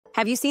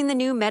Have you seen the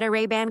new Meta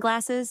Ray-Ban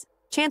glasses?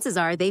 Chances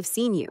are they've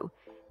seen you.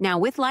 Now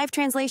with live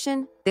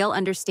translation, they'll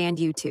understand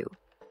you too.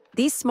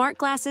 These smart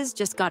glasses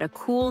just got a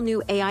cool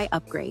new AI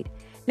upgrade,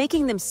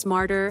 making them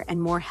smarter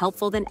and more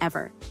helpful than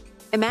ever.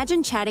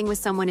 Imagine chatting with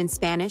someone in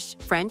Spanish,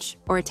 French,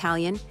 or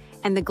Italian,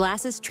 and the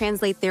glasses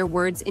translate their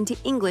words into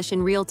English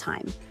in real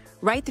time,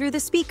 right through the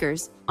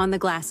speakers on the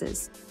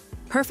glasses.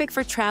 Perfect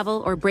for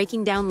travel or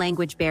breaking down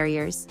language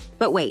barriers.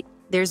 But wait,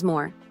 there's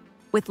more.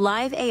 With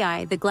live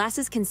AI, the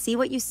glasses can see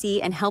what you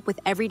see and help with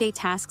everyday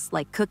tasks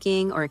like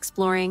cooking or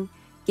exploring,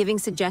 giving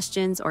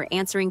suggestions or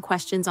answering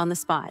questions on the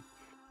spot.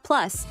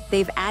 Plus,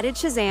 they've added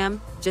Shazam.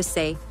 Just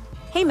say,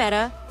 "Hey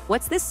Meta,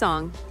 what's this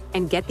song?"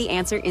 and get the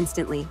answer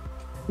instantly.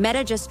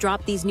 Meta just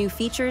dropped these new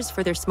features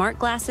for their smart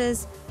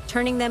glasses,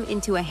 turning them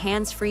into a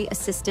hands-free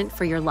assistant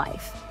for your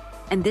life.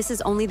 And this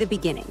is only the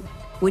beginning.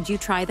 Would you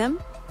try them?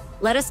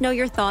 Let us know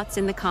your thoughts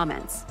in the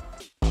comments.